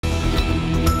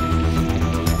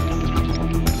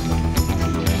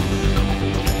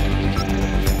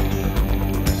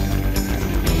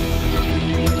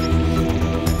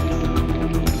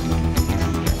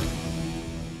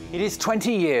is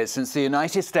 20 years since the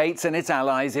United States and its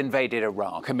allies invaded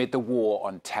Iraq amid the war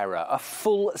on terror, a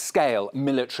full-scale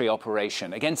military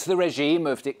operation against the regime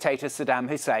of dictator Saddam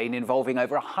Hussein involving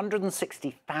over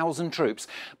 160,000 troops,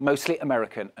 mostly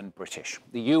American and British.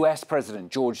 The US President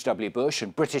George W. Bush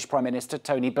and British Prime Minister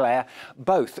Tony Blair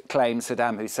both claim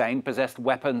Saddam Hussein possessed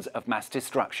weapons of mass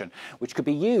destruction, which could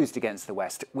be used against the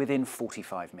West within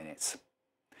 45 minutes.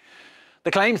 The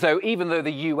claims, though, even though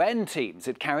the UN teams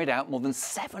had carried out more than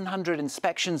 700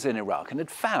 inspections in Iraq and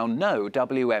had found no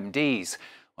WMDs.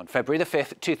 On February the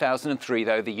 5th, 2003,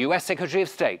 though, the US Secretary of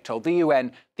State told the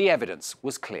UN the evidence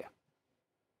was clear.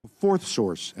 A fourth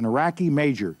source, an Iraqi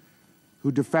major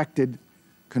who defected,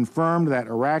 confirmed that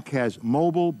Iraq has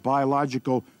mobile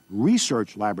biological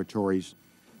research laboratories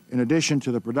in addition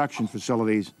to the production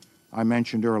facilities I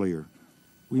mentioned earlier.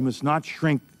 We must not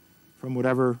shrink from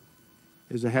whatever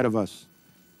is ahead of us.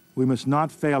 We must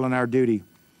not fail in our duty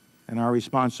and our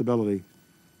responsibility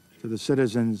to the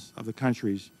citizens of the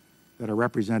countries that are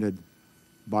represented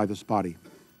by this body.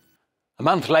 A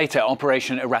month later,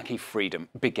 Operation Iraqi Freedom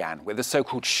began with a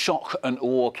so-called shock and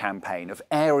awe campaign of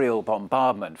aerial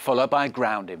bombardment, followed by a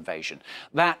ground invasion.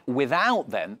 That without,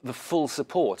 then, the full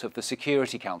support of the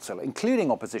Security Council,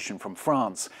 including opposition from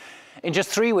France. In just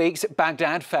 3 weeks,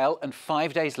 Baghdad fell, and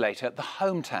 5 days later, the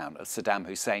hometown of Saddam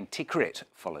Hussein, Tikrit,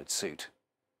 followed suit.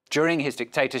 During his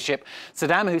dictatorship,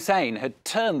 Saddam Hussein had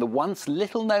turned the once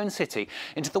little-known city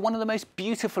into one of the most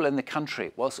beautiful in the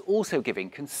country, whilst also giving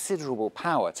considerable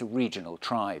power to regional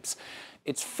tribes.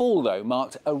 Its fall, though,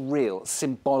 marked a real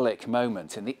symbolic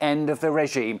moment in the end of the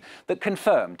regime that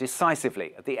confirmed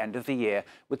decisively at the end of the year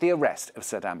with the arrest of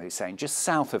Saddam Hussein just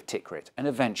south of Tikrit and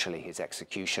eventually his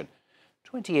execution.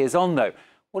 20 years on, though,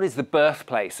 what is the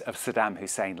birthplace of Saddam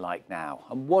Hussein like now,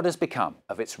 and what has become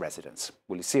of its residents?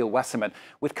 Will Lucile Wassermann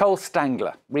with Cole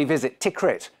Stangler revisit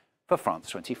Tikrit for France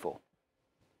 24.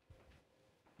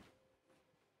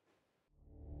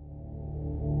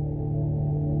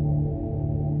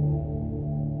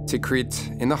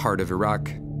 Tikrit, in the heart of Iraq.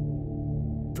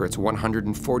 For its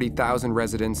 140,000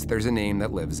 residents, there's a name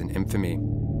that lives in infamy.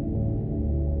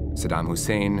 Saddam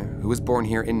Hussein, who was born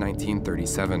here in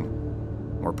 1937.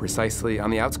 More precisely, on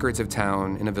the outskirts of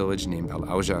town in a village named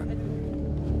Al-Auja.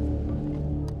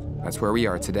 That's where we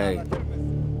are today.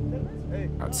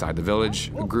 Outside the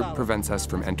village, a group prevents us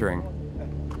from entering.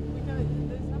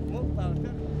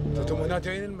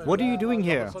 What are you doing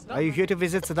here? Are you here to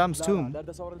visit Saddam's tomb?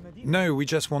 No, we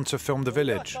just want to film the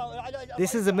village.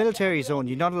 This is a military zone.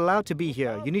 You're not allowed to be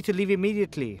here. You need to leave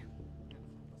immediately.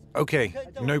 Okay,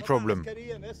 no problem.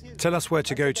 Tell us where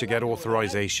to go to get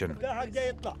authorization.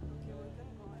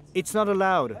 It's not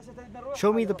allowed.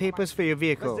 Show me the papers for your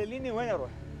vehicle.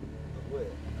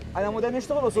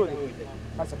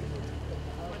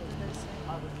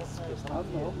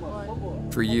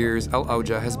 For years,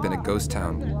 Al-Auja has been a ghost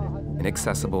town,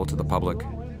 inaccessible to the public.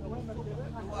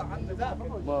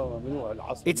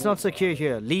 It's not secure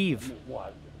here. Leave.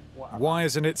 Why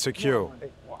isn't it secure?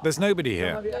 There's nobody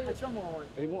here.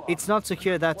 It's not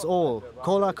secure, that's all.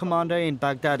 Call our commander in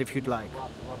Baghdad if you'd like.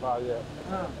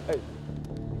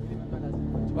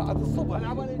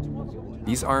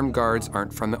 These armed guards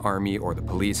aren't from the army or the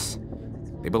police.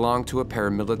 They belong to a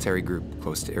paramilitary group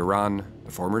close to Iran,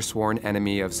 the former sworn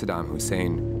enemy of Saddam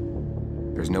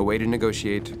Hussein. There's no way to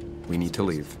negotiate. We need to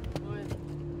leave.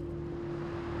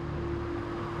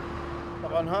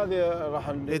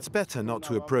 It's better not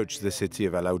to approach the city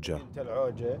of Al-Auja.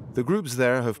 The groups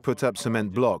there have put up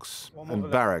cement blocks and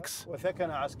barracks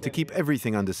to keep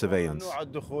everything under surveillance.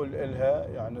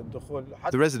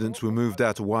 The residents were moved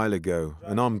out a while ago,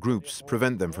 and armed groups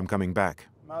prevent them from coming back.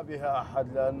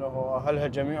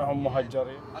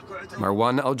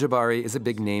 Marwan al-Jabari is a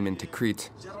big name in Tikrit.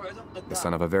 The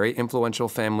son of a very influential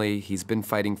family, he's been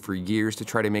fighting for years to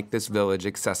try to make this village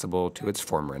accessible to its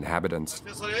former inhabitants.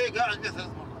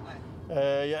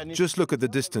 Just look at the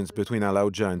distance between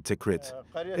Al-Auja and Tikrit.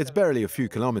 It's barely a few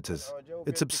kilometers.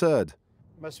 It's absurd.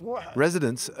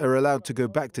 Residents are allowed to go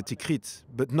back to Tikrit,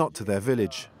 but not to their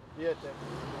village.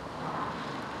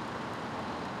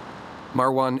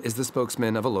 Marwan is the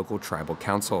spokesman of a local tribal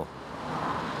council.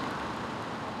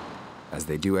 As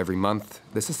they do every month,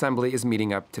 this assembly is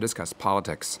meeting up to discuss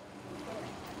politics.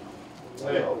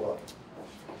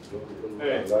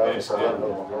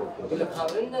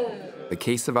 The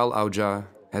case of Al-Auja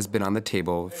has been on the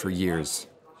table for years.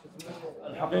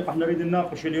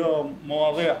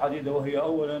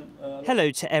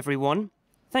 Hello to everyone.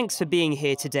 Thanks for being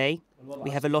here today.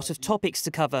 We have a lot of topics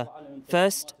to cover.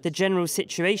 First, the general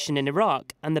situation in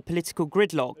Iraq and the political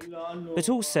gridlock, but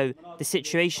also the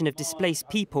situation of displaced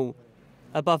people,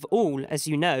 Above all, as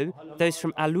you know, those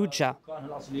from Fallujah.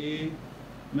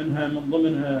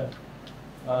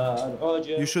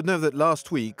 You should know that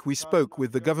last week we spoke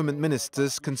with the government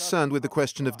ministers concerned with the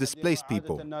question of displaced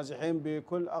people.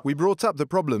 We brought up the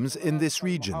problems in this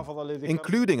region,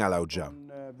 including Fallujah,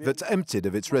 that's emptied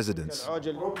of its residents.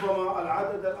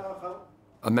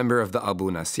 A member of the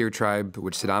Abu Nasir tribe,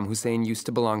 which Saddam Hussein used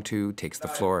to belong to, takes the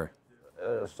floor.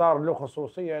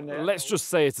 Let's just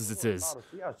say it as it is.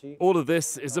 All of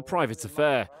this is a private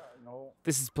affair.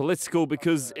 This is political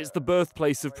because it's the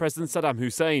birthplace of President Saddam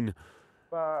Hussein.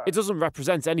 It doesn't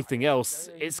represent anything else.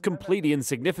 It's completely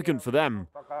insignificant for them.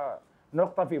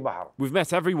 We've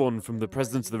met everyone from the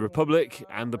President of the Republic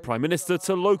and the Prime Minister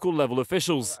to local level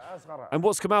officials. And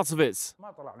what's come out of it?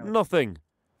 Nothing.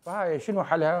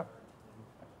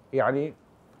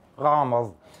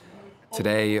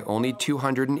 Today, only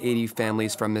 280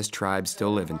 families from this tribe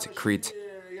still live in Tikrit,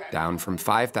 down from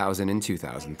 5,000 in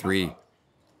 2003.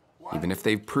 Even if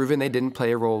they've proven they didn't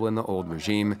play a role in the old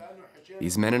regime,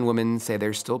 these men and women say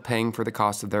they're still paying for the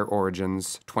cost of their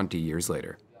origins 20 years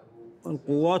later.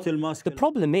 The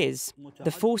problem is,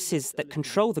 the forces that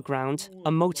control the ground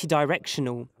are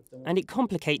multidirectional, and it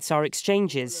complicates our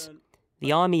exchanges.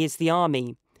 The army is the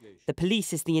army. The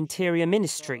police is the Interior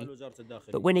Ministry.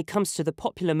 But when it comes to the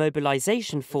popular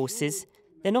mobilization forces,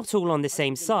 they're not all on the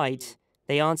same side.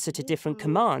 They answer to different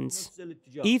commands.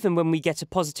 Even when we get a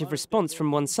positive response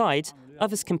from one side,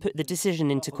 others can put the decision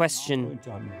into question.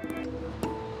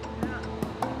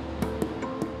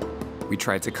 We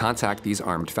tried to contact these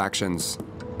armed factions.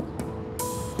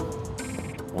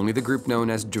 Only the group known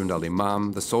as Jund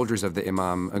al-Imam, the soldiers of the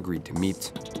Imam, agreed to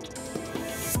meet.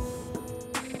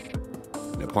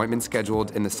 An appointment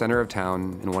scheduled in the center of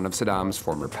town in one of Saddam's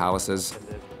former palaces,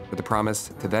 with the promise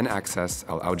to then access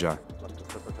Fallujah.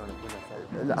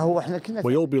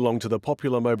 We all belong to the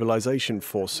Popular Mobilization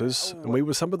Forces, and we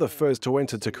were some of the first to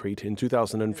enter Tikrit in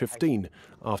 2015,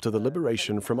 after the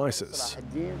liberation from ISIS.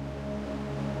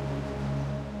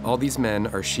 All these men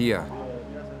are Shia,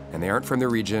 and they aren't from the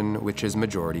region, which is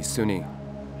majority Sunni.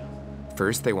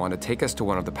 First, they want to take us to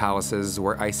one of the palaces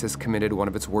where ISIS committed one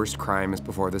of its worst crimes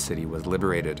before the city was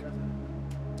liberated.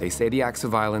 They say the acts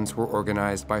of violence were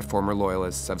organized by former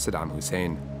loyalists of Saddam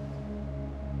Hussein.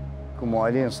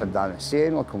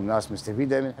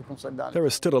 There are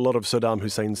still a lot of Saddam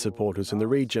Hussein supporters in the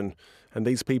region, and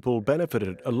these people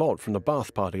benefited a lot from the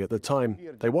Ba'ath Party at the time.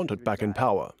 They wanted back in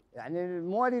power. A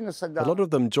lot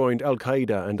of them joined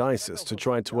Al-Qaeda and ISIS to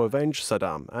try to avenge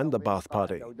Saddam and the Ba'ath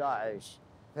Party.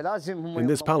 In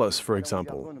this palace, for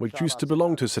example, which used to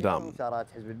belong to Saddam,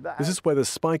 this is where the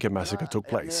Spiker massacre took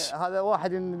place.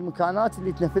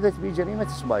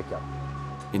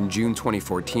 In June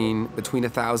 2014, between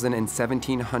 1,000 and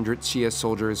 1,700 Shia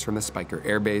soldiers from the Spiker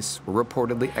air base were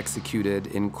reportedly executed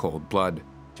in cold blood.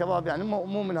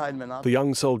 The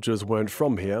young soldiers weren't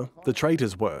from here, the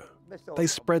traitors were. They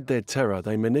spread their terror,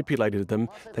 they manipulated them,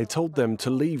 they told them to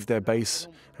leave their base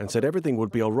and said everything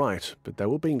would be all right, but they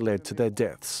were being led to their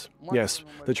deaths. Yes,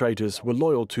 the traitors were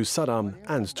loyal to Saddam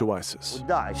and to ISIS.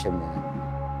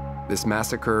 This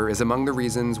massacre is among the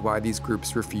reasons why these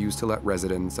groups refuse to let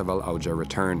residents of Fallujah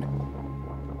return.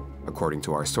 According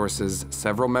to our sources,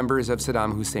 several members of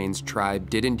Saddam Hussein's tribe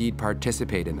did indeed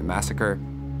participate in the massacre,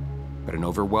 but an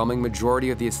overwhelming majority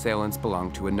of the assailants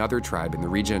belonged to another tribe in the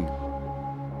region.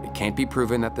 It can't be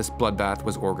proven that this bloodbath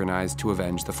was organized to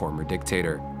avenge the former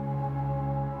dictator.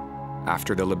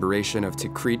 After the liberation of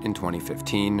Tikrit in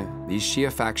 2015, these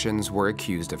Shia factions were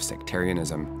accused of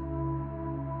sectarianism.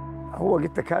 I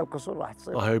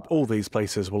hope all these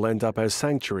places will end up as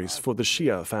sanctuaries for the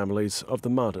Shia families of the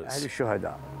martyrs.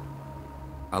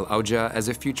 Fallujah as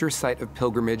a future site of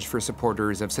pilgrimage for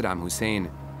supporters of Saddam Hussein.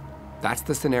 That's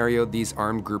the scenario these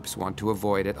armed groups want to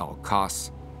avoid at all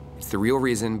costs. It's the real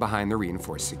reason behind the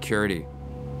reinforced security.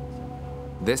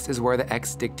 This is where the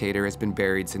ex-dictator has been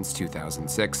buried since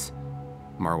 2006.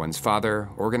 Marwan's father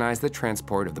organized the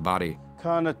transport of the body.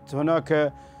 At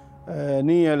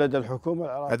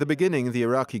the beginning, the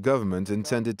Iraqi government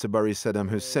intended to bury Saddam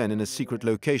Hussein in a secret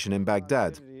location in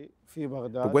Baghdad.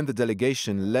 But when the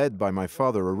delegation led by my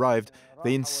father arrived,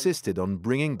 they insisted on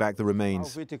bringing back the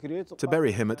remains, to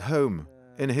bury him at home,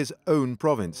 in his own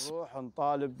province.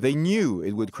 They knew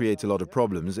it would create a lot of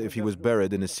problems if he was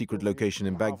buried in a secret location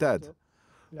in Baghdad.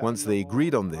 Once they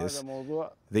agreed on this,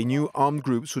 they knew armed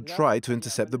groups would try to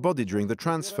intercept the body during the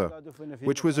transfer,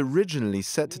 which was originally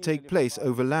set to take place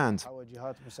over land.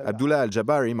 Abdullah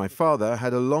al-Jabari, my father,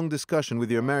 had a long discussion with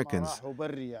the Americans.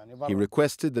 He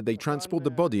requested that they transport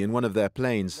the body in one of their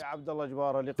planes.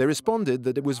 They responded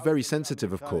that it was very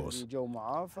sensitive, of course,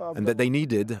 and that they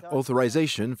needed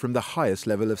authorization from the highest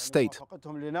level of state.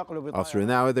 After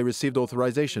an hour, they received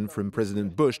authorization from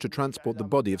President Bush to transport the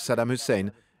body of Saddam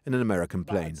Hussein in an American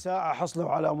plane.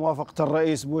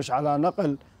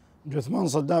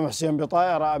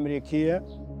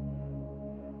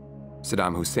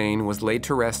 Saddam Hussein was laid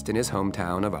to rest in his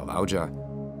hometown of Al-Auja.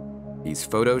 These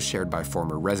photos, shared by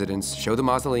former residents, show the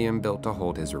mausoleum built to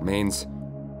hold his remains,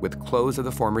 with clothes of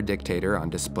the former dictator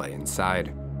on display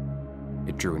inside.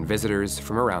 It drew in visitors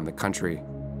from around the country.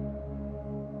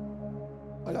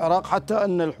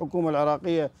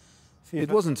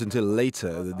 It wasn't until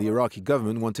later that the Iraqi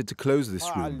government wanted to close this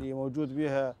room.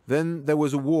 Then there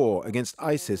was a war against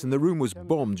ISIS, and the room was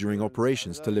bombed during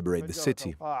operations to liberate the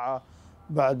city.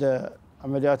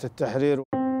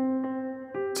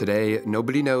 Today,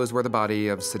 nobody knows where the body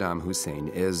of Saddam Hussein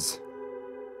is.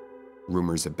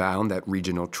 Rumors abound that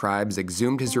regional tribes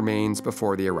exhumed his remains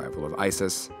before the arrival of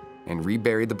ISIS and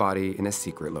reburied the body in a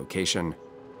secret location.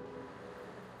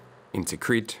 In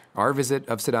Tikrit, our visit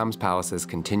of Saddam's palaces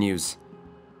continues.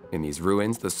 In these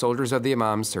ruins, the soldiers of the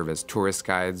Imam serve as tourist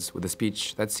guides with a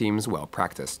speech that seems well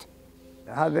practiced.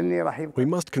 We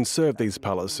must conserve these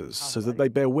palaces so that they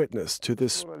bear witness to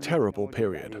this terrible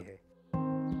period.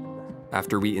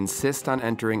 After we insist on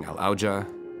entering Al-Auja,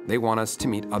 they want us to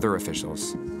meet other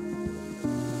officials.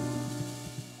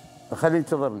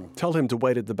 Tell him to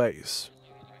wait at the base.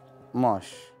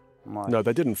 No,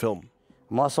 they didn't film.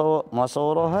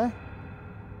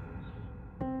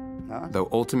 Though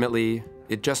ultimately,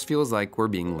 it just feels like we're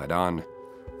being led on.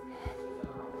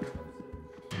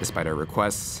 Despite our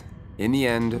requests, in the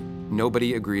end,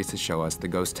 nobody agrees to show us the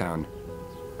ghost town.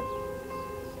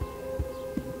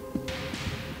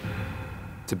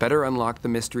 To better unlock the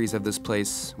mysteries of this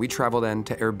place, we travel then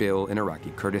to Erbil in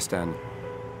Iraqi Kurdistan.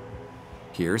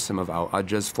 Here, some of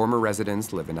Al-Auja's former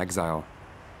residents live in exile.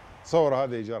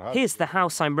 Here's the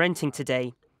house I'm renting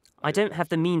today. I don't have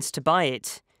the means to buy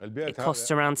it. It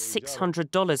costs around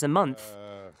 $600 a month.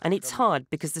 And it's hard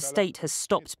because the state has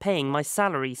stopped paying my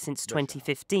salary since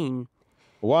 2015.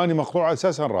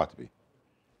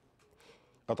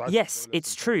 Yes,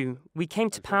 it's true. We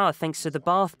came to power thanks to the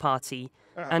Ba'ath Party,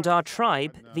 and our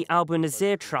tribe, the Abu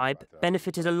Nazir tribe,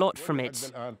 benefited a lot from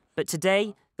it. But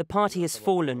today, the party has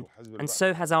fallen, and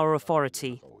so has our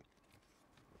authority.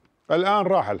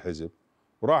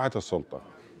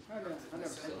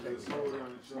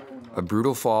 A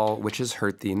brutal fall which has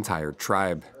hurt the entire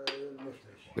tribe.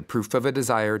 The proof of a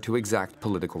desire to exact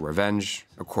political revenge,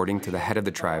 according to the head of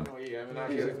the tribe.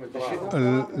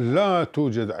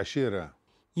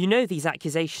 You know these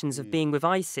accusations of being with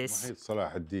ISIS.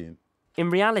 In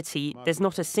reality, there's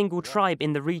not a single tribe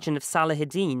in the region of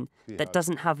Salahuddin that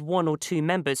doesn't have 1 or 2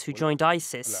 members who joined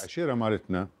ISIS.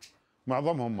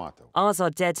 Ours are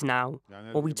dead now,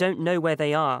 or we don't know where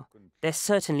they are. They're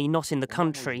certainly not in the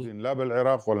country. For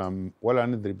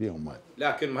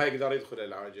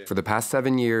the past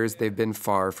 7 years, they've been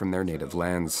far from their native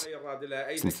lands.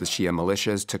 Since the Shia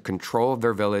militias took control of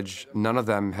their village, none of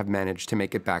them have managed to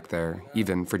make it back there,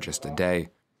 even for just a day.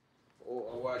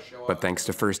 But thanks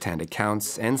to first-hand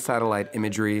accounts and satellite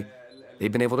imagery,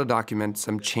 they've been able to document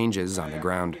some changes on the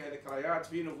ground.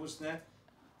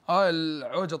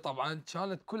 Al-Auja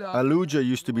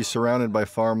used to be surrounded by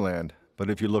farmland, but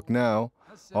if you look now,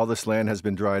 all this land has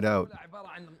been dried out.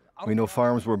 We know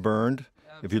farms were burned.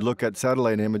 If you look at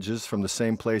satellite images from the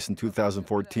same place in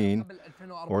 2014,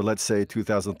 or let's say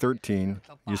 2013,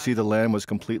 you see the land was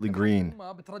completely green.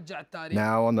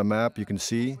 Now on the map you can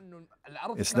see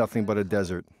it's nothing but a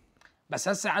desert.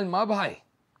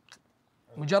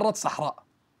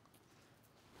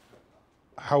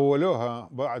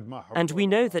 And we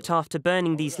know that after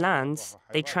burning these lands,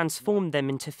 they transformed them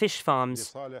into fish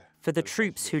farms for the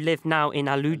troops who live now in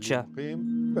Al-Auja.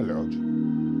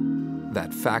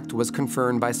 That fact was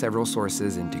confirmed by several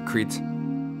sources in Tikrit,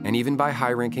 and even by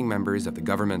high-ranking members of the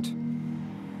government.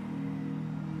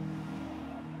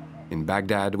 In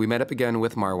Baghdad, we met up again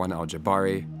with Marwan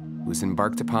al-Jabari, who's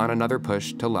embarked upon another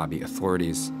push to lobby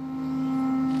authorities.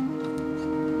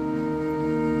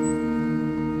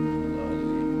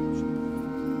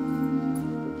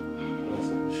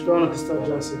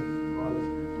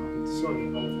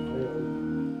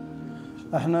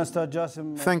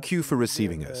 Thank you for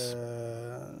receiving us.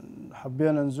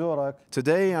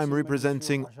 Today, I'm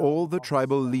representing all the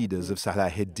tribal leaders of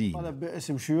Salahuddin.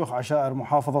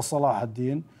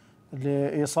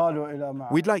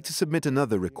 We'd like to submit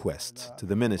another request to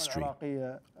the ministry,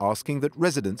 asking that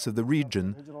residents of the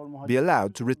region be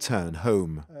allowed to return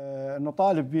home.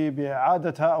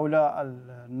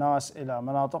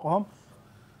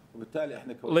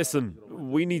 Listen,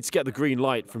 we need to get the green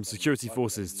light from security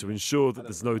forces to ensure that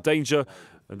there's no danger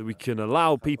and that we can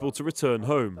allow people to return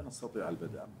home.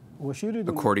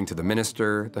 According to the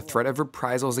minister, the threat of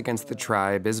reprisals against the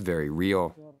tribe is very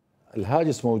real.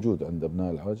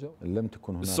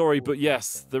 Sorry, but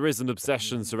yes, there is an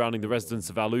obsession surrounding the residents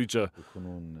of Fallujah.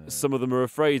 Some of them are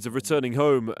afraid of returning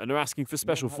home and are asking for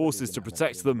special forces to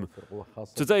protect them.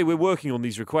 Today we're working on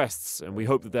these requests and we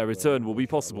hope that their return will be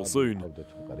possible soon.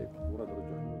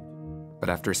 But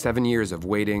after 7 years of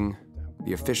waiting,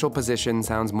 the official position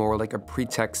sounds more like a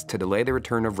pretext to delay the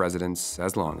return of residents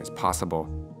as long as possible.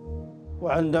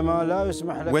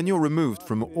 When you're removed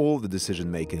from all the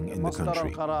decision-making in the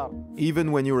country,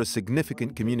 even when you're a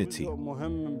significant community,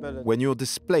 when you're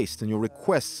displaced and your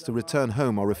requests to return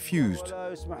home are refused,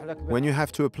 when you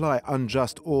have to apply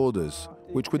unjust orders,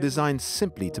 which were designed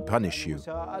simply to punish you,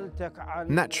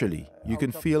 naturally, you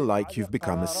can feel like you've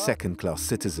become a second-class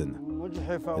citizen.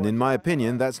 And in my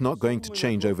opinion, that's not going to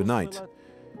change overnight.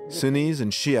 Sunnis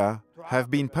and Shia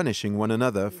have been punishing one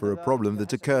another for a problem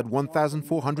that occurred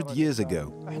 1,400 years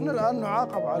ago.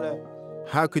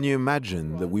 How can you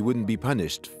imagine that we wouldn't be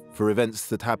punished for events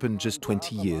that happened just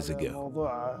 20 years ago?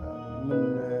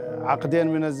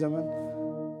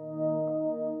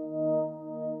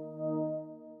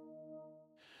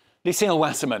 Lucile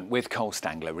Wassermann with Cole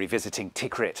Stangler revisiting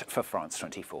Tikrit for France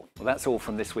 24. Well, that's all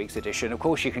from this week's edition. Of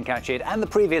course, you can catch it and the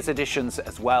previous editions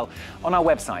as well on our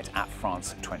website at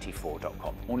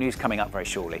france24.com. More news coming up very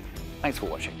shortly. Thanks for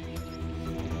watching.